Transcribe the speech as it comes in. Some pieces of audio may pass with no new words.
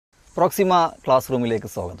PROXIMA ക്ലാസ്സ്റൂമിലേക്ക്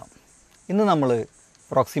സ്വാഗതം. ഇന്ന് നമ്മൾ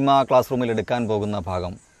PROXIMA ക്ലാസ്സ്റൂമിൽ എടുക്കാൻ പോകുന്ന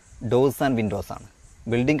ഭാഗം ഡോർസ് ആൻഡ് വിൻഡോസ് ആണ്.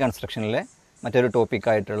 ബിൽഡിംഗ് കൺസ്ട്രക്ഷനിലെ മറ്റൊരു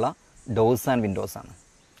ടോപ്പിക്കായിട്ടുള്ള ഡോർസ് ആൻഡ് വിൻഡോസ് ആണ്.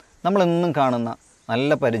 നമ്മളെന്നും കാണുന്ന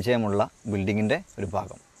നല്ല പരിചയമുള്ള ബിൽഡിങ്ങിൻ്റെ ഒരു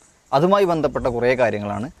ഭാഗം. അതുമായി ബന്ധപ്പെട്ട കുറേ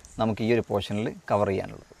കാര്യങ്ങളാണ് നമുക്ക് ഈ ഒരു പോർഷനിൽ കവർ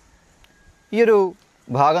ചെയ്യാനുള്ളത്. ഈ ഒരു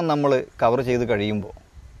ഭാഗം നമ്മൾ കവർ ചെയ്ത് കഴിയുമ്പോൾ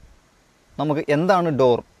നമുക്ക് എന്താണ്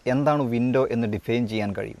ഡോർ, എന്താണ് വിൻഡോ എന്ന് ഡിഫൈൻ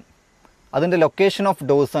ചെയ്യാൻ കഴിയും. അതിൻ്റെ location of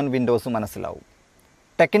doors and Windows മനസ്സിലാവും.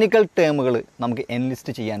 ടെക്നിക്കൽ ടേമുകൾ നമുക്ക്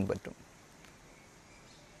എൻലിസ്റ്റ് ചെയ്യാൻ പറ്റും.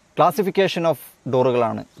 ക്ലാസിഫിക്കേഷൻ ഓഫ്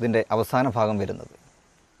ഡോറുകളാണ് ഇതിൻ്റെ അവസാന ഭാഗം വരുന്നത്.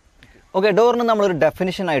 ഓക്കെ, ഡോറിന് നമ്മളൊരു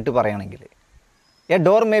ഡെഫിനിഷനായിട്ട് പറയുകയാണെങ്കിൽ A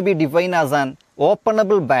door may be define as an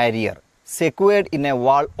openable barrier secured in A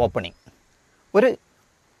wall opening. ഒരു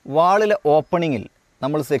വാളിലെ ഓപ്പണിങ്ങിൽ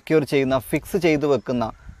നമ്മൾ സെക്യൂർ ചെയ്യുന്ന, ഫിക്സ് ചെയ്ത് വെക്കുന്ന,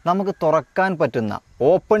 നമുക്ക് തുറക്കാൻ പറ്റുന്ന,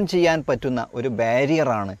 ഓപ്പൺ ചെയ്യാൻ പറ്റുന്ന ഒരു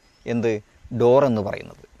ബാരിയറാണ് എന്ത് ഡോർ എന്ന്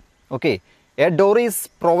പറയുന്നത്. Okay, A door is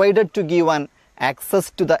provided to give an access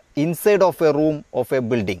to the inside of A room of A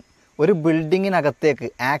building. ഒരു ബിൽഡിങ്ങിനകത്തേക്ക്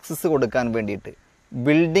ആക്സസ് കൊടുക്കാൻ വേണ്ടിയിട്ട്,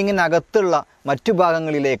 ബിൽഡിങ്ങിനകത്തുള്ള മറ്റു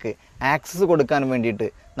ഭാഗങ്ങളിലേക്ക് ആക്സസ് കൊടുക്കാൻ വേണ്ടിയിട്ട്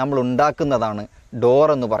നമ്മൾ ഉണ്ടാക്കുന്നതാണ്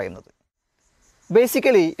ഡോർ എന്ന് പറയുന്നത്.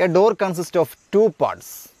 Basically A door consist of two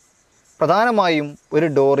parts. പ്രധാനമായും ഒരു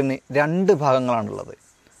ഡോറിന് രണ്ട് ഭാഗങ്ങളാണുള്ളത്.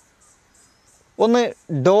 ഒന്ന്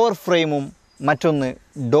ഡോർ ഫ്രെയിമും മറ്റൊന്ന്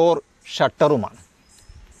ഡോർ ഷട്ടറുമാണ്.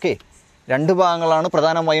 ഓക്കെ, രണ്ട് ഭാഗങ്ങളാണ്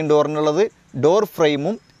പ്രധാനമായും ഡോറിനുള്ളത്, ഡോർ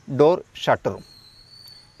ഫ്രെയിമും ഡോർ ഷട്ടറും.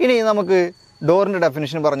 ഇനി നമുക്ക് ഡോറിൻ്റെ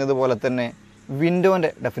ഡെഫിനിഷൻ പറഞ്ഞതുപോലെ തന്നെ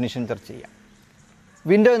വിൻഡോൻ്റെ ഡെഫിനിഷൻ ചർച്ച ചെയ്യാം.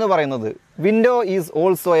 വിൻഡോ എന്ന് പറയുന്നത്, window is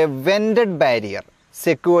also A വെൻറ്റഡ് barrier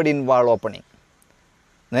secured in wall opening.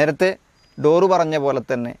 നേരത്തെ ഡോറ് പറഞ്ഞ പോലെ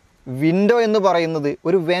തന്നെ വിൻഡോ എന്ന് പറയുന്നത്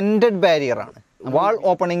ഒരു വെൻറ്റഡ് ബാരിയറാണ്. വാൾ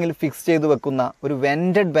ഓപ്പണിങ്ങിൽ ഫിക്സ് ചെയ്ത് വെക്കുന്ന ഒരു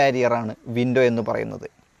വെൻറ്റഡ് ബാരിയറാണ് വിൻഡോ എന്ന് പറയുന്നത്.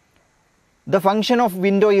 The function of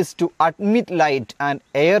window is to admit light and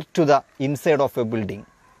air to the inside of A building.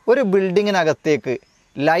 ഒരു ബിൽഡിങ്ങിനകത്തേക്ക്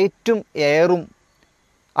ലൈറ്റും എയറും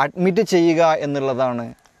അഡ്മിറ്റ് ചെയ്യുക എന്നുള്ളതാണ്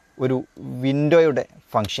ഒരു വിൻഡോയുടെ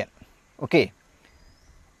ഫങ്ഷൻ. ഓക്കെ,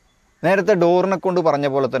 നേരത്തെ ഡോറിനെ കൊണ്ട് പറഞ്ഞ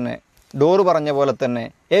പോലെ തന്നെ, ഡോറ് പറഞ്ഞ പോലെ തന്നെ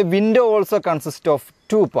A window also consist of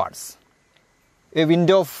two parts, A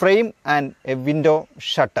window frame and A window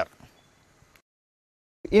shutter.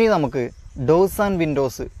 ഇനി നമുക്ക് ഡോർസ് ആൻഡ്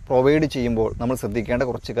വിൻഡോസ് പ്രൊവൈഡ് ചെയ്യുമ്പോൾ നമ്മൾ ശ്രദ്ധിക്കേണ്ട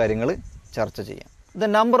കുറച്ച് കാര്യങ്ങൾ ചർച്ച ചെയ്യാം. The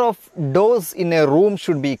number of doors in A room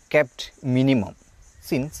should be kept minimum,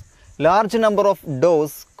 since large number of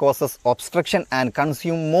doors causes obstruction and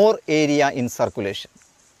consume more area in circulation.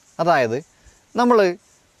 അതായത് നമ്മൾ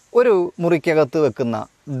ഒരു മുറിക്കകത്ത് വെക്കുന്ന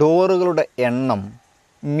ഡോറുകളുടെ എണ്ണം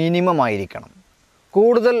മിനിമം ആയിരിക്കണം.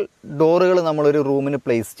 കൂടുതൽ ഡോറുകൾ നമ്മളൊരു റൂമിന്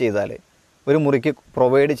പ്ലേസ് ചെയ്താൽ, ഒരു മുറിക്ക്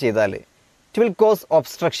പ്രൊവൈഡ് ചെയ്താൽ ഇറ്റ് വിൽ കോസ്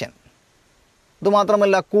ഒബ്സ്ട്രക്ഷൻ.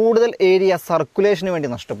 അതുമാത്രമല്ല കൂടുതൽ ഏരിയ സർക്കുലേഷന് വേണ്ടി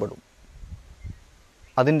നഷ്ടപ്പെടും.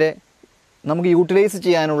 അതിൻ്റെ നമുക്ക് യൂട്ടിലൈസ്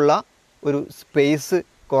ചെയ്യാനുള്ള ഒരു സ്പേസ്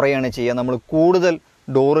കുറയാണ് ചെയ്യുക നമ്മൾ കൂടുതൽ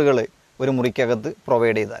ഡോറുകൾ ഒരു മുറിക്കകത്ത്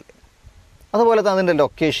പ്രൊവൈഡ് ചെയ്താൽ. അതുപോലെ തന്നെ അതിൻ്റെ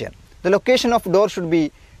location, the location of door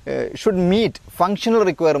should meet functional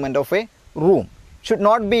requirement of A room, should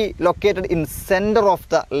not be located in centre of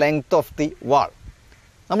the length of the വാൾ.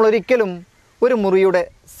 നമ്മളൊരിക്കലും ഒരു മുറിയുടെ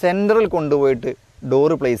സെൻറ്ററിൽ കൊണ്ടുപോയിട്ട്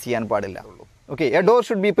ഡോറ് പ്ലേസ് ചെയ്യാൻ പാടില്ല. Okay, A door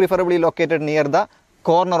should be preferably located near the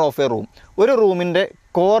corner of A room. ഒരു റൂമിൻ്റെ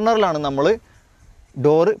കോർണറിലാണ് നമ്മൾ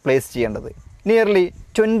ഡോറ് പ്ലേസ് ചെയ്യേണ്ടത്. Nearly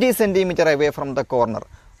 20 centimetre away from the corner.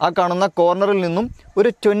 ആ കാണുന്ന കോർണറിൽ നിന്നും ഒരു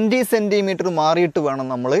 20 സെൻറ്റിമീറ്റർ മാറിയിട്ട് വേണം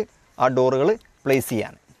നമ്മൾ ആ ഡോറുകൾ പ്ലേസ്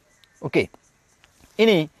ചെയ്യാൻ. ഓക്കെ,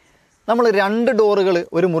 ഇനി നമ്മൾ 2 ഡോറുകൾ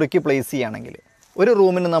ഒരു മുറിക്ക് പ്ലേസ് ചെയ്യുകയാണെങ്കിൽ, ഒരു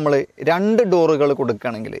റൂമിന് നമ്മൾ 2 ഡോറുകൾ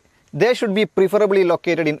കൊടുക്കുകയാണെങ്കിൽ they should be preferably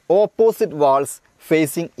located in opposite walls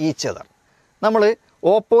phasing each other. നമ്മൾ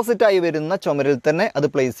ഓപ്പോസിറ്റായി വരുന്ന ചുമരിൽ തന്നെ അത്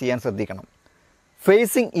പ്ലേസ് ചെയ്യാൻ ശ്രദ്ധിക്കണം.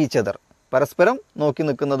 ഫേസിങ് ഈച്ച് അതർ, പരസ്പരം നോക്കി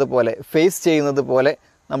നിൽക്കുന്നത് പോലെ, ഫേസ് ചെയ്യുന്നത് പോലെ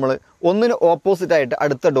നമ്മൾ ഒന്നിന് ഓപ്പോസിറ്റായിട്ട്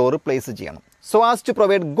അടുത്ത ഡോറ് പ്ലേസ് ചെയ്യണം. So as to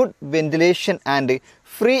provide good ventilation and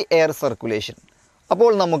free air circulation.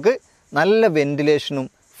 അപ്പോൾ നമുക്ക് നല്ല വെന്റിലേഷനും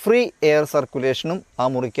ഫ്രീ എയർ സർക്കുലേഷനും ആ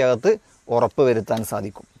മുറിക്കകത്ത് ഉറപ്പ് വരുത്താൻ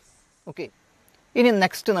സാധിക്കും. ഓക്കെ, ഇനി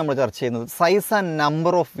നെക്സ്റ്റ് നമ്മൾ ചർച്ച ചെയ്യുന്നത് size and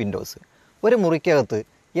number of Windows. ഒരു മുറിക്കകത്ത്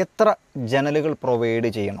എത്ര ജനലുകൾ പ്രൊവൈഡ്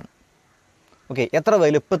ചെയ്യണം, ഓക്കെ, എത്ര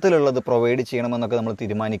വലുപ്പത്തിലുള്ളത് പ്രൊവൈഡ് ചെയ്യണമെന്നൊക്കെ നമ്മൾ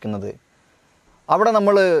തീരുമാനിക്കുന്നത് അവിടെ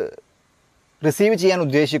നമ്മൾ റിസീവ് ചെയ്യാൻ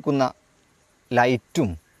ഉദ്ദേശിക്കുന്ന ലൈറ്റും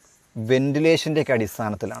വെന്റിലേഷൻ്റെയൊക്കെ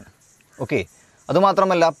അടിസ്ഥാനത്തിലാണ്. ഓക്കെ,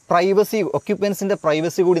 അതുമാത്രമല്ല പ്രൈവസി, ഒക്യുപ്പൻസിൻ്റെ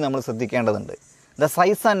പ്രൈവസി കൂടി നമ്മൾ ശ്രദ്ധിക്കേണ്ടതുണ്ട്. The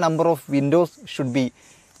size and number of Windows should be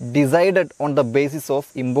decided on the basis of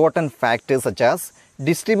important factors such as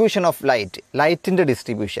distribution of light, ലൈറ്റിൻ്റെ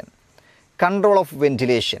ഡിസ്ട്രിബ്യൂഷൻ, കൺട്രോൾ ഓഫ്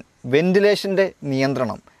വെന്റിലേഷൻ, വെന്റിലേഷൻ്റെ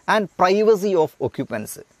നിയന്ത്രണം, ആൻഡ് പ്രൈവസി ഓഫ്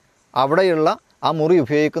ഒക്യുപ്പൻസ്. അവിടെയുള്ള ആ മുറി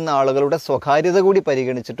ഉപയോഗിക്കുന്ന ആളുകളുടെ സ്വകാര്യത കൂടി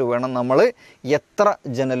പരിഗണിച്ചിട്ട് വേണം നമ്മൾ എത്ര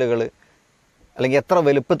ജനലുകൾ അല്ലെങ്കിൽ എത്ര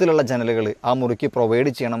വലുപ്പത്തിലുള്ള ജനലുകൾ ആ മുറിക്ക് പ്രൊവൈഡ്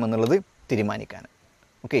ചെയ്യണമെന്നുള്ളത് തീരുമാനിക്കാൻ.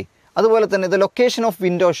 ഓക്കെ, അതുപോലെ തന്നെ the location of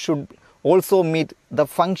window should also meet the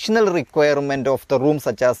functional requirement of the room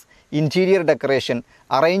such as interior decoration,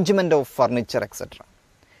 arrangement of furniture etcetera.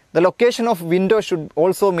 The location of window should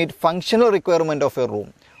also meet functional requirement of A room.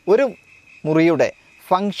 ഒരു മുറിയുടെ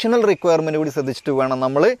functional requirement കൂടി ശ്രദ്ധിച്ചിട്ട് വേണം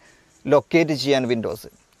നമ്മൾ locate ചെയ്യാൻ Windows.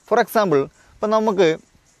 For example, ഇപ്പം നമുക്ക്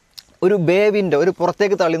ഒരു ബേ വിൻഡോ, ഒരു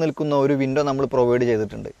പുറത്തേക്ക് തള്ളി നിൽക്കുന്ന ഒരു വിൻഡോ നമ്മൾ പ്രൊവൈഡ്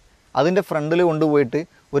ചെയ്തിട്ടുണ്ട്. അതിൻ്റെ ഫ്രണ്ടിൽ കൊണ്ടുപോയിട്ട്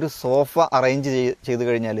ഒരു സോഫ അറേഞ്ച് ചെയ്ത്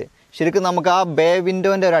കഴിഞ്ഞാൽ ശരിക്കും നമുക്ക് ആ ബേ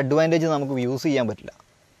വിൻഡോൻ്റെ ഒരു അഡ്വാൻറ്റേജ് നമുക്ക് യൂസ് ചെയ്യാൻ പറ്റില്ല.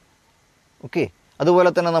 ഓക്കെ, അതുപോലെ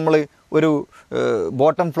തന്നെ നമ്മൾ ഒരു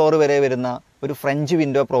ബോട്ടം ഫ്ലോർ വരെ വരുന്ന ഒരു ഫ്രഞ്ച്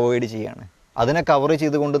വിൻഡോ പ്രൊവൈഡ് ചെയ്യുകയാണ്. അതിനെ കവർ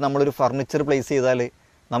ചെയ്തുകൊണ്ട് നമ്മളൊരു ഫർണിച്ചർ പ്ലേസ് ചെയ്താൽ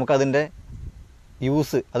നമുക്കതിൻ്റെ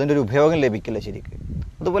യൂസ്, അതിൻ്റെ ഒരു ഉപയോഗം ലഭിക്കില്ല ശരിക്ക്.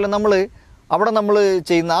 അതുപോലെ അവിടെ നമ്മൾ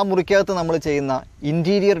ചെയ്യുന്ന ആ മുറിക്കകത്ത് നമ്മൾ ചെയ്യുന്ന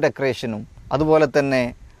ഇൻറ്റീരിയർ ഡെക്കറേഷനും അതുപോലെ തന്നെ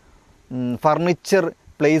ഫർണിച്ചർ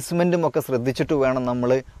പ്ലേസ്മെൻറ്റും ഒക്കെ ശ്രദ്ധിച്ചിട്ട് വേണം നമ്മൾ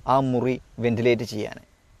ആ മുറി വെൻറ്റിലേറ്റ് ചെയ്യാൻ.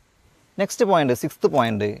 Next point, 6th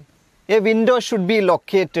point, A window should be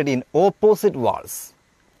located in opposite walls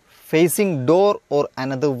phasing door or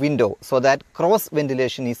another window so that cross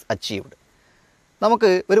ventilation is achieved.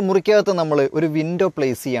 നമുക്ക് ഒരു മുറിക്കകത്ത് നമ്മൾ ഒരു വിൻഡോ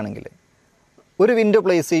പ്ലേസ് ചെയ്യുകയാണെങ്കിൽ, ഒരു വിൻഡോ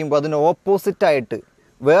പ്ലേസ് ചെയ്യുമ്പോൾ അതിന് ഓപ്പോസിറ്റായിട്ട്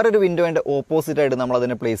വേറൊരു വിൻഡോൻ്റെ ഓപ്പോസിറ്റായിട്ട് നമ്മൾ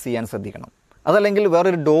അതിനെ പ്ലേസ് ചെയ്യാൻ ശ്രദ്ധിക്കണം. അതല്ലെങ്കിൽ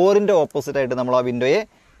വേറൊരു ഡോറിൻ്റെ ഓപ്പോസിറ്റായിട്ട് നമ്മൾ ആ വിൻഡോയെ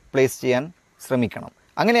പ്ലേസ് ചെയ്യാൻ ശ്രമിക്കണം.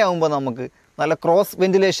 അങ്ങനെയാകുമ്പോൾ നമുക്ക് നല്ല ക്രോസ്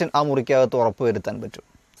വെൻറ്റിലേഷൻ ആ മുറിക്കകത്ത് ഉറപ്പ് വരുത്താൻ പറ്റും.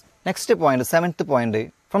 Next point, 7th point,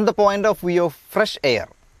 from the point of view of fresh air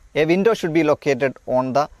A window should be located on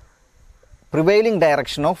the prevailing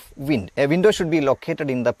direction of wind. A window should be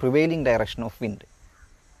located in the prevailing direction of wind.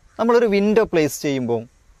 നമ്മളൊരു window place ചെയ്യുമ്പോൾ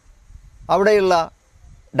അവിടെയുള്ള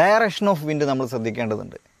direction of wind നമ്മൾ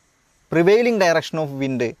ശ്രദ്ധിക്കേണ്ടതുണ്ട്. Prevailing direction of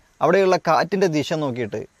wind, അവിടെയുള്ള കാറ്റിൻ്റെ ദിശ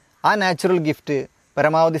നോക്കിയിട്ട് ആ നാച്ചുറൽ ഗിഫ്റ്റ്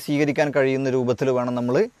പരമാവധി സ്വീകരിക്കാൻ കഴിയുന്ന രൂപത്തിൽ വേണം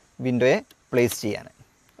നമ്മൾ വിൻഡോയെ പ്ലേസ് ചെയ്യാൻ.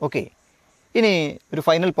 ഓക്കെ, ഇനി ഒരു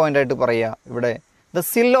ഫൈനൽ പോയിൻ്റായിട്ട് പറയുക, ഇവിടെ ദ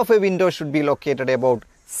സിൽ of A window should be located about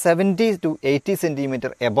 70 to 80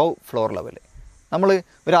 centimetre above floor level. നമ്മൾ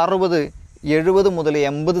ഒരു 60-70 മുതൽ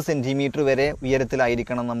 80 സെൻറ്റിമീറ്റർ വരെ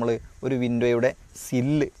ഉയരത്തിലായിരിക്കണം നമ്മൾ ഒരു വിൻഡോയുടെ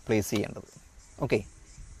സില്ല് പ്ലേസ് ചെയ്യേണ്ടത്. ഓക്കെ,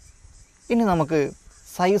 ഇനി നമുക്ക്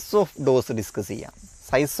സൈസ് ഓഫ് ഡോർസ് ഡിസ്കസ് ചെയ്യാം.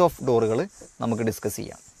 സൈസ് ഓഫ് ഡോറുകൾ നമുക്ക് ഡിസ്കസ്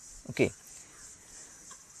ചെയ്യാം. Okay,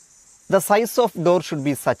 the size of door should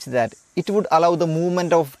be such that it would allow the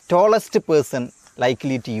movement of tallest person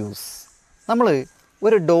likely to use. നമ്മൾ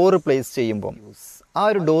ഒരു ഡോറ് പ്ലേസ് ചെയ്യുമ്പോൾ ആ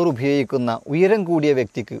ഒരു ഡോർ ഉപയോഗിക്കുന്ന ഉയരം കൂടിയ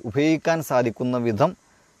വ്യക്തിക്ക് ഉപയോഗിക്കാൻ സാധിക്കുന്ന വിധം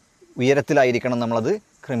ഉയരത്തിലായിരിക്കണം നമ്മളത്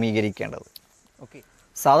ക്രമീകരിക്കേണ്ടത്. ഓക്കെ,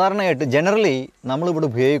 സാധാരണയായിട്ട് ജനറലി നമ്മളിവിടെ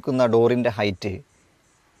ഉപയോഗിക്കുന്ന ഡോറിൻ്റെ ഹൈറ്റ്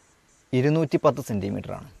 210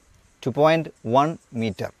 സെൻറ്റിമീറ്ററാണ്. 2.1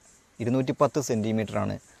 മീറ്റർ, 210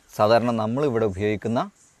 സെൻറ്റിമീറ്ററാണ് സാധാരണ നമ്മളിവിടെ ഉപയോഗിക്കുന്ന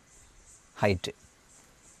ഹൈറ്റ്.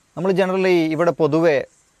 നമ്മൾ ജനറലി ഇവിടെ പൊതുവെ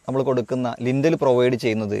നമ്മൾ കൊടുക്കുന്ന ലിൻഡൽ പ്രൊവൈഡ്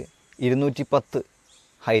ചെയ്യുന്നത് 210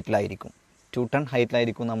 ഹൈറ്റിലായിരിക്കും. 2 ടൺ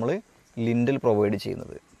ഹൈറ്റിലായിരിക്കും നമ്മൾ ലിൻഡൽ പ്രൊവൈഡ്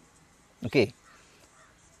ചെയ്യുന്നത്. ഓക്കെ,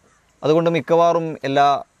 അതുകൊണ്ട് മിക്കവാറും എല്ലാ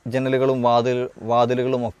ജനലുകളും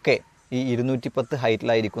വാതിലുകളും ഒക്കെ ഈ 210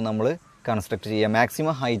 ഹൈറ്റിലായിരിക്കും നമ്മൾ കൺസ്ട്രക്ട് ചെയ്യുക.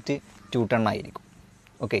 മാക്സിമം ഹൈറ്റ് 2 ടൺ ആയിരിക്കും.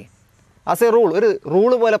 ഓക്കെ, ആസ് എ റൂൾ, ഒരു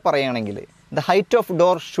റൂള് പോലെ പറയുകയാണെങ്കിൽ the height of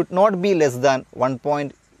door should not be less than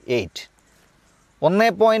 1.8.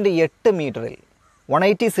 1.8 മീറ്ററിൽ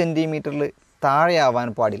 180 സെൻറ്റിമീറ്ററിൽ താഴെയാവാൻ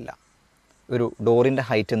പാടില്ല ഒരു ഡോറിൻ്റെ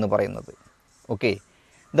ഹൈറ്റ് എന്ന് പറയുന്നത്. Okay,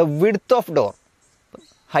 the width of door,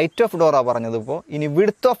 height of ഡോറാണ് പറഞ്ഞത്. ഇപ്പോൾ ഇനി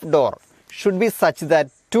width of door should be such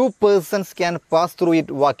that 2 persons can pass through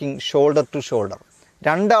it walking shoulder to shoulder.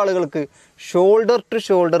 2 ആളുകൾക്ക് ഷോൾഡർ ടു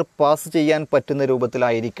ഷോൾഡർ പാസ് ചെയ്യാൻ പറ്റുന്ന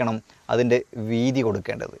രൂപത്തിലായിരിക്കണം അതിൻ്റെ വീതി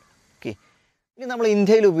കൊടുക്കേണ്ടത്. ഓക്കെ, ഇനി നമ്മൾ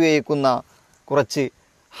ഇന്ത്യയിൽ ഉപയോഗിക്കുന്ന കുറച്ച്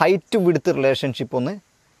ഹൈറ്റ് വിഡ്ത്ത് റിലേഷൻഷിപ്പ് ഒന്ന്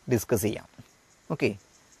ഡിസ്കസ് ചെയ്യാം. Okay,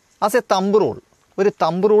 as A thumb rule, ഒരു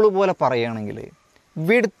തമ്പ് റൂൾ പോലെ പറയുകയാണെങ്കിൽ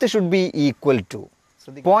width should be equal to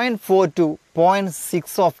 0.4 to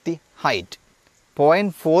 0.6 of the height.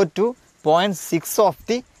 0.4 to 0.6 of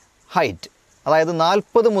the height, അതായത്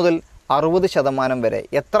 40 മുതൽ 60% വരെ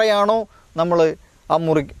എത്രയാണോ നമ്മൾ ആ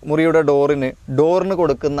മുറിയുടെ ഡോറിന്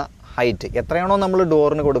കൊടുക്കുന്ന ഹൈറ്റ്, എത്രയാണോ നമ്മൾ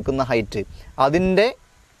ഡോറിന് കൊടുക്കുന്ന ഹൈറ്റ്, അതിൻ്റെ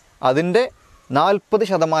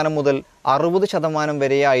 40% മുതൽ 60%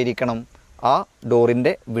 വരെ ആയിരിക്കണം ആ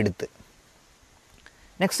ഡോറിൻ്റെ width.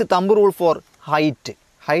 Next thumb rule for height,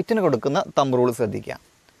 ഹൈറ്റിന് കൊടുക്കുന്ന തമ്പ് റൂൾ ശ്രദ്ധിക്കുക.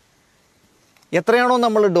 എത്രയാണോ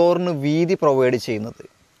നമ്മൾ ഡോറിന് വീതി പ്രൊവൈഡ് ചെയ്യുന്നത്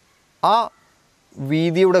ആ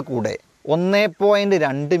വീതിയുടെ കൂടെ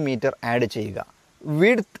 1.2 മീറ്റർ ആഡ് ചെയ്യുക.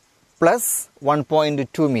 വിഡ്ത്ത് പ്ലസ്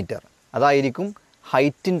 1.2 മീറ്റർ, അതായിരിക്കും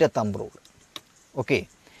ഹൈറ്റിൻ്റെ തമ്പ് റൂൾ. ഓക്കെ,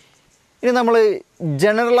 ഇനി നമ്മൾ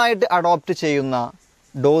ജനറലായിട്ട് അഡോപ്റ്റ് ചെയ്യുന്ന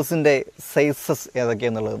ഡോസിൻ്റെ സൈസസ്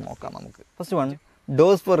ഏതൊക്കെയാണെന്നുള്ളത് നോക്കാം നമുക്ക്. First one,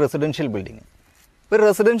 dose four residential building. ഒരു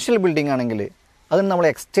റെസിഡൻഷ്യൽ ബിൽഡിംഗ് ആണെങ്കിൽ അതിന് നമ്മൾ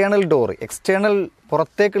എക്സ്റ്റേണൽ ഡോറ്, എക്സ്റ്റേണൽ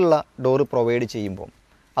പുറത്തേക്കുള്ള ഡോറ് പ്രൊവൈഡ് ചെയ്യുമ്പോൾ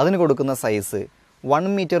അതിന് കൊടുക്കുന്ന size 1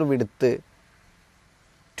 metre width,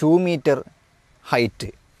 2 metre height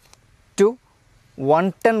to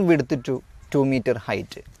 110 width to 2 metre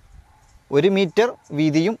height. 1 metre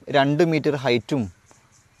വീതിയും 2 മീറ്റർ ഹൈറ്റും,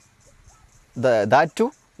 ദാറ്റ് ടു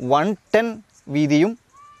 110 വീതിയും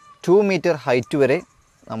 2 മീറ്റർ ഹൈറ്റ് വരെ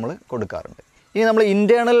നമ്മൾ കൊടുക്കാറുണ്ട്. ഇനി നമ്മൾ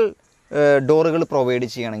ഇൻറ്റേർണൽ ഡോറുകൾ പ്രൊവൈഡ്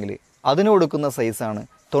ചെയ്യുകയാണെങ്കിൽ അതിന് കൊടുക്കുന്ന സൈസാണ്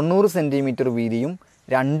 90 സെൻറ്റിമീറ്റർ വീതിയും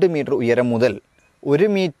 2 മീറ്റർ ഉയരം മുതൽ 1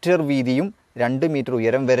 മീറ്റർ വീതിയും 2 മീറ്റർ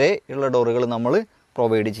ഉയരം വരെ ഉള്ള ഡോറുകൾ നമ്മൾ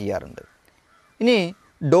പ്രൊവൈഡ് ചെയ്യാറുണ്ട്. ഇനി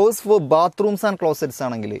dose four bathrooms and closets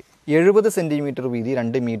ആണെങ്കിൽ 70 സെൻറ്റിമീറ്റർ വീതി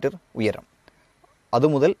 2 മീറ്റർ ഉയരം,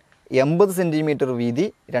 അതുമുതൽ 80 സെൻറ്റിമീറ്റർ വീതി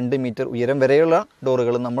 2 മീറ്റർ ഉയരം വരെയുള്ള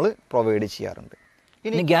ഡോറുകൾ നമ്മൾ പ്രൊവൈഡ് ചെയ്യാറുണ്ട്.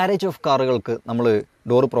 ഇനി ഗ്യാരേജ് ഓഫ് കാറുകൾക്ക് നമ്മൾ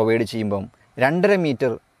ഡോർ പ്രൊവൈഡ് ചെയ്യുമ്പം 2.5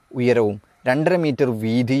 മീറ്റർ ഉയരവും 2.5 മീറ്റർ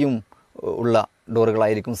വീതിയും ഉള്ള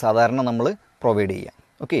ഡോറുകളായിരിക്കും സാധാരണ നമ്മൾ പ്രൊവൈഡ് ചെയ്യുക.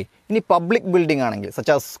 ഓക്കെ, ഇനി പബ്ലിക് ബിൽഡിംഗ് ആണെങ്കിൽ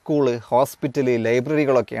സച്ച് ആസ് സ്കൂള്, ഹോസ്പിറ്റല്,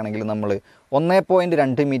 ലൈബ്രറികളൊക്കെ ആണെങ്കിൽ നമ്മൾ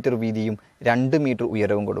 1.2 മീറ്റർ വീതിയും 2 മീറ്റർ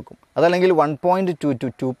ഉയരവും കൊടുക്കും. അതല്ലെങ്കിൽ 1.2 ടു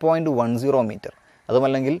 2.10 മീറ്റർ,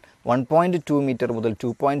 അതുമല്ലെങ്കിൽ 1.2 മീറ്റർ മുതൽ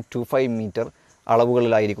 2.25 മീറ്റർ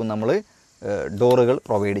അളവുകളിലായിരിക്കും നമ്മൾ ഡോറുകൾ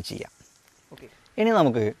പ്രൊവൈഡ് ചെയ്യാം. ഓക്കെ, ഇനി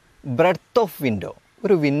നമുക്ക് ബ്രെഡ്ത്ത് ഓഫ് വിൻഡോ,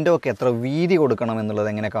 ഒരു വിൻഡോക്ക് എത്ര വീതി കൊടുക്കണം എന്നുള്ളത്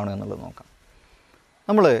എങ്ങനെ കാണും എന്നുള്ളത് നോക്കാം.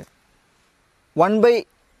 നമ്മൾ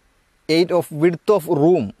 1/8 of width of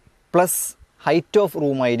room plus height of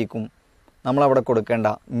room ആയിരിക്കും നമ്മളവിടെ കൊടുക്കേണ്ട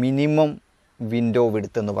മിനിമം വിൻഡോ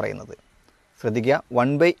വിഡ്ത്ത് എന്ന് പറയുന്നത്. ശ്രദ്ധിക്കുക,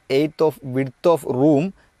 1/8 of width of room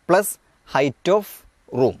plus height of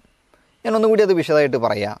room. ഞാൻ ഒന്നും കൂടി അത് വിശദമായിട്ട്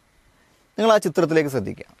പറയാം. നിങ്ങൾ ആ ചിത്രത്തിലേക്ക്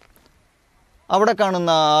ശ്രദ്ധിക്കുക. അവിടെ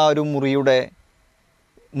കാണുന്ന ആ ഒരു മുറിയുടെ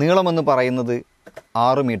നീളമെന്ന് പറയുന്നത്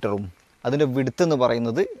 6 മീറ്ററും അതിൻ്റെ വിഡ്ത്ത് എന്ന്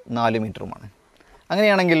പറയുന്നത് 4 മീറ്ററുമാണ്.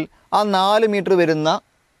 അങ്ങനെയാണെങ്കിൽ ആ 4 മീറ്റർ വരുന്ന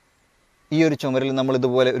ഈ ഒരു ചുമരിൽ നമ്മൾ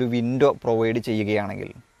ഇതുപോലെ ഒരു വിൻഡോ പ്രൊവൈഡ് ചെയ്യുകയാണെങ്കിൽ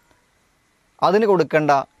അതിന്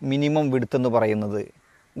കൊടുക്കേണ്ട മിനിമം വിഡ്ത്ത് എന്ന് പറയുന്നത്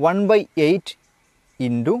 1/8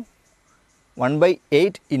 into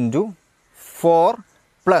 4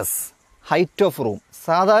 plus height of room.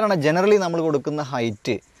 സാധാരണ ജനറലി നമ്മൾ കൊടുക്കുന്ന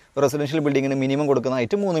ഹൈറ്റ്, റെസിഡൻഷ്യൽ ബിൽഡിങ്ങിന് മിനിമം കൊടുക്കുന്ന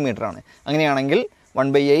ഹൈറ്റ് 3 മീറ്ററാണ്. അങ്ങനെയാണെങ്കിൽ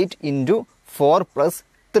 1/8 ഇൻറ്റു 4 പ്ലസ്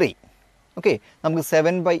 3. ഓക്കെ, നമുക്ക്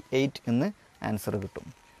 7/8 എന്ന് ആൻസർ കിട്ടും.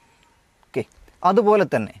 ഓക്കെ, അതുപോലെ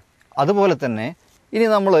തന്നെ ഇനി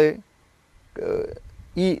നമ്മൾ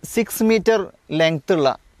ഈ 6 മീറ്റർ ലെങ്ത്തുള്ള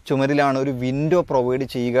ചുമരിലാണ് ഒരു വിൻഡോ പ്രൊവൈഡ്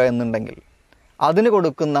ചെയ്യുക എന്നുണ്ടെങ്കിൽ അതിന്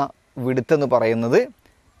കൊടുക്കുന്ന വിഡ്ത്ത് എന്ന് പറയുന്നത്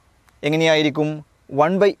എങ്ങനെയായിരിക്കും?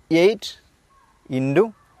 1/8 into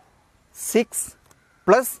 6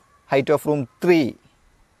 plus height of room 3.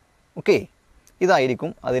 Okay,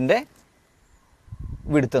 ഇതായിരിക്കും അതിൻ്റെ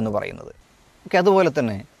വിഡ്ത്ത് എന്ന് പറയുന്നത്. ഓക്കെ, അതുപോലെ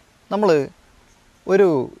തന്നെ നമ്മൾ ഒരു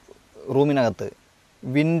റൂമിനകത്ത്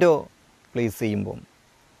വിൻഡോ പ്ലേസ് ചെയ്യുമ്പം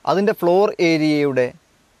അതിൻ്റെ ഫ്ലോർ ഏരിയയുടെ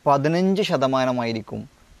 15%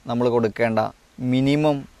 നമ്മൾ കൊടുക്കേണ്ട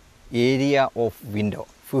minimum area of window.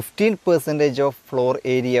 15% of floor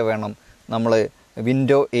area വേണം നമ്മൾ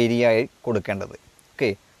വിൻഡോ ഏരിയ ആയി കൊടുക്കേണ്ടത്. ഓക്കെ,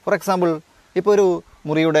 ഫോർ എക്സാമ്പിൾ ഇപ്പോൾ ഒരു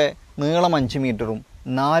മുറിയുടെ നീളം 5 മീറ്ററും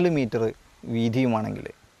 4 മീറ്റർ വീതിയുമാണെങ്കിൽ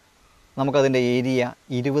നമുക്കതിൻ്റെ ഏരിയ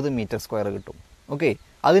 20 മീറ്റർ സ്ക്വയർ കിട്ടും. ഓക്കെ,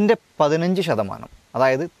 അതിൻ്റെ 15%,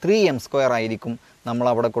 അതായത് 3m² ആയിരിക്കും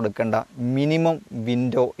നമ്മളവിടെ കൊടുക്കേണ്ട മിനിമം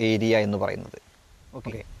വിൻഡോ ഏരിയ എന്ന് പറയുന്നത്.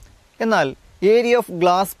 ഓക്കെ, എന്നാൽ ഏരിയ ഓഫ്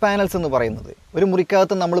ഗ്ലാസ് പാനൽസ് എന്ന് പറയുന്നത്, ഒരു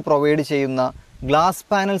മുറിക്കകത്ത് നമ്മൾ പ്രൊവൈഡ് ചെയ്യുന്ന ഗ്ലാസ്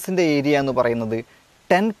പാനൽസിൻ്റെ ഏരിയ എന്ന് പറയുന്നത്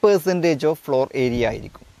 10% ഓഫ് ഫ്ലോർ ഏരിയ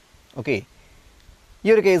ആയിരിക്കും. ഓക്കെ, ഈ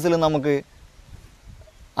ഒരു കേസിൽ നമുക്ക്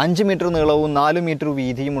 5 മീറ്റർ നീളവും 4 മീറ്റർ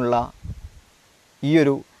വീതിയുമുള്ള ഈ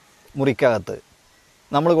ഒരു മുറിക്കകത്ത്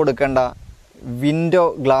നമ്മൾ കൊടുക്കേണ്ട വിൻഡോ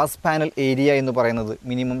ഗ്ലാസ് പാനൽ ഏരിയ എന്ന് പറയുന്നത്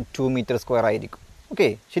മിനിമം 2 മീറ്റർ സ്ക്വയർ ആയിരിക്കും. ഓക്കെ,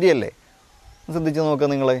 ശരിയല്ലേ? ശ്രദ്ധിച്ച് നോക്കുക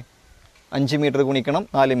നിങ്ങൾ. 5 മീറ്റർ ഗുണിക്കണം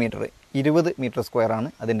 4 മീറ്റർ, 20 മീറ്റർ സ്ക്വയർ ആണ്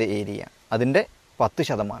അതിൻ്റെ ഏരിയ. അതിൻ്റെ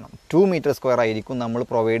 10% 2 മീറ്റർ സ്ക്വയർ ആയിരിക്കും നമ്മൾ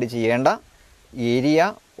പ്രൊവൈഡ് ചെയ്യേണ്ട ഏരിയ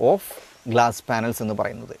ഓഫ് ഗ്ലാസ് പാനൽസ് എന്ന്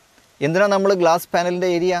പറയുന്നത്. എന്തിനാണ് നമ്മൾ ഗ്ലാസ് പാനലിൻ്റെ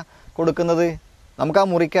ഏരിയ കൊടുക്കുന്നത്? നമുക്ക് ആ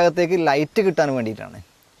മുറിക്കകത്തേക്ക് ലൈറ്റ് കിട്ടാൻ വേണ്ടിയിട്ടാണ്.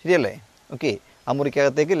 ശരിയല്ലേ? ഓക്കെ, ആ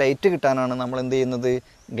മുറിക്കകത്തേക്ക് ലൈറ്റ് കിട്ടാനാണ് നമ്മൾ എന്ത് ചെയ്യുന്നത്?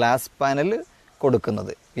 ഗ്ലാസ് പാനൽ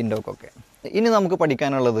കൊടുക്കുന്നത് വിൻഡോക്കൊക്കെ. ഇനി നമുക്ക്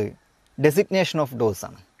പഠിക്കാനുള്ളത് ഡെസിഗ്നേഷൻ ഓഫ് ഡോസ്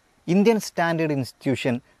ആണ്. ഇന്ത്യൻ സ്റ്റാൻഡേർഡ്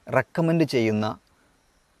ഇൻസ്റ്റിറ്റ്യൂഷൻ റെക്കമെൻഡ് ചെയ്യുന്ന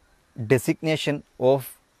designation of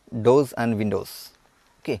dose and Windows.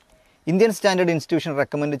 Okay, Indian standard institution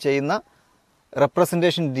recommend ചെയ്യുന്ന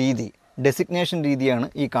റെപ്രസെൻറ്റേഷൻ രീതി, ഡെസിഗ്നേഷൻ രീതിയാണ്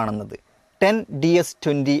ഈ കാണുന്നത്.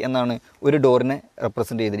 10DS20 എന്നാണ് ഒരു ഡോറിനെ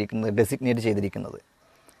റെപ്രസെൻ്റ് ചെയ്തിരിക്കുന്നത്, ഡെസിഗ്നേറ്റ് ചെയ്തിരിക്കുന്നത്.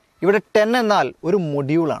 ഇവിടെ 10 എന്നാൽ ഒരു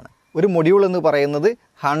മൊഡ്യൂളാണ്. ഒരു മൊഡ്യൂൾ എന്ന് പറയുന്നത്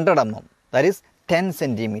 100 mm, ദാറ്റ് ഈസ് 10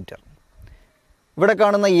 സെൻറ്റിമീറ്റർ. ഇവിടെ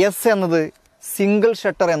കാണുന്ന എസ് എന്നത് സിംഗിൾ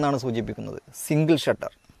ഷട്ടർ എന്നാണ് സൂചിപ്പിക്കുന്നത്. സിംഗിൾ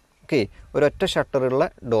ഷട്ടർ, ഓക്കെ, ഒരൊറ്റ ഷട്ടറുള്ള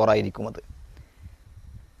ഡോറായിരിക്കും അത്.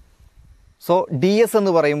 സോ DS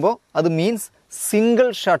എന്ന് പറയുമ്പോൾ അത് means single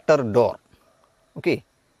shutter door. Okay,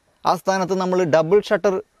 ആ സ്ഥാനത്ത് നമ്മൾ ഡബിൾ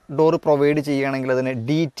ഷട്ടർ ഡോർ പ്രൊവൈഡ് ചെയ്യുകയാണെങ്കിൽ അതിന്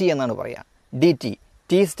DT എന്നാണ് പറയുക. DT,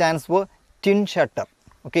 T stands for tin shutter.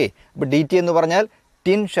 Okay, അപ്പോൾ DT എന്ന് പറഞ്ഞാൽ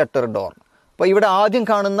ടിൻ ഷട്ടർ ഡോർ. അപ്പോൾ ഇവിടെ ആദ്യം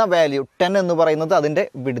കാണുന്ന വാല്യൂ 10 എന്ന് പറയുന്നത് അതിൻ്റെ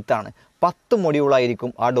വിഡ്ത്താണ്. 10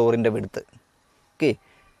 മൊഡ്യൂളായിരിക്കും ആ ഡോറിൻ്റെ വിഡ്ത്ത്. ഓക്കെ,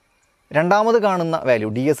 രണ്ടാമത് കാണുന്ന വാല്യൂ,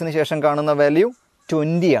 DS-ന് ശേഷം കാണുന്ന വാല്യൂ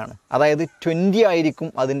 20 ആണ്. അതായത് 20 ആയിരിക്കും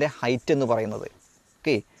അതിൻ്റെ ഹൈറ്റ് എന്ന് പറയുന്നത്.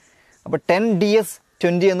 ഓക്കെ, അപ്പോൾ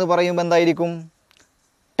 10DS20 എന്ന് പറയുമ്പോൾ എന്തായിരിക്കും?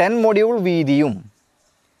 10 മൊഡ്യൂൾ വീതിയും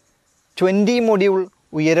 20 മൊഡ്യൂൾ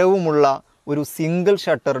ഉയരവുമുള്ള ഒരു സിംഗിൾ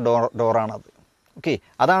ഷട്ടർ ഡോറാണത്. ഓക്കെ,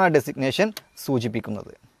 അതാണ് ആ ഡെസിഗ്നേഷൻ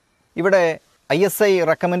സൂചിപ്പിക്കുന്നത്. ഇവിടെ ISI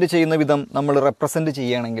റെക്കമെൻഡ് ചെയ്യുന്ന വിധം നമ്മൾ റെപ്രസെൻറ്റ്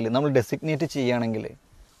ചെയ്യുകയാണെങ്കിൽ, നമ്മൾ ഡെസിഗ്നേറ്റ് ചെയ്യുകയാണെങ്കിൽ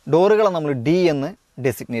ഡോറുകളെ നമ്മൾ D എന്ന്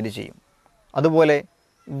ഡെസിഗ്നേറ്റ് ചെയ്യും. അതുപോലെ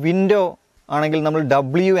വിൻഡോ ആണെങ്കിൽ നമ്മൾ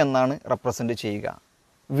W എന്നാണ് റെപ്രസെൻറ്റ് ചെയ്യുക.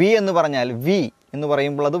 V എന്ന് പറഞ്ഞാൽ V എന്ന്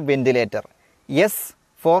പറയുമ്പോൾ അത് ventilator, S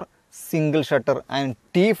four single shutter and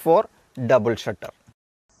T four double shutter.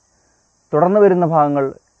 തുടർന്ന് വരുന്ന ഭാഗങ്ങൾ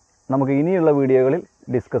നമുക്ക് ഇനിയുള്ള വീഡിയോകളിൽ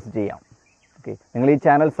ഡിസ്കസ് ചെയ്യാം. ഓക്കെ, നിങ്ങൾ ഈ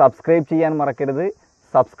ചാനൽ സബ്സ്ക്രൈബ് ചെയ്യാൻ മറക്കരുത്.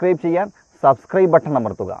 സബ്സ്ക്രൈബ് ചെയ്യാൻ സബ്സ്ക്രൈബ് ബട്ടൺ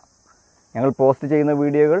അമർത്തുക. ഞങ്ങൾ പോസ്റ്റ് ചെയ്യുന്ന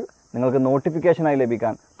വീഡിയോകൾ നിങ്ങൾക്ക് നോട്ടിഫിക്കേഷനായി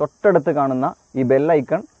ലഭിക്കാൻ തൊട്ടടുത്ത് കാണുന്ന ഈ ബെൽ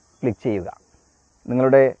ഐക്കൺ ക്ലിക്ക് ചെയ്യുക.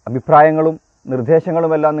 നിങ്ങളുടെ അഭിപ്രായങ്ങളും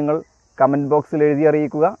നിർദ്ദേശങ്ങളുമെല്ലാം നിങ്ങൾ കമൻറ്റ് ബോക്സിൽ എഴുതി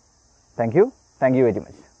അറിയിക്കുക. Thank you very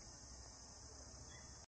much.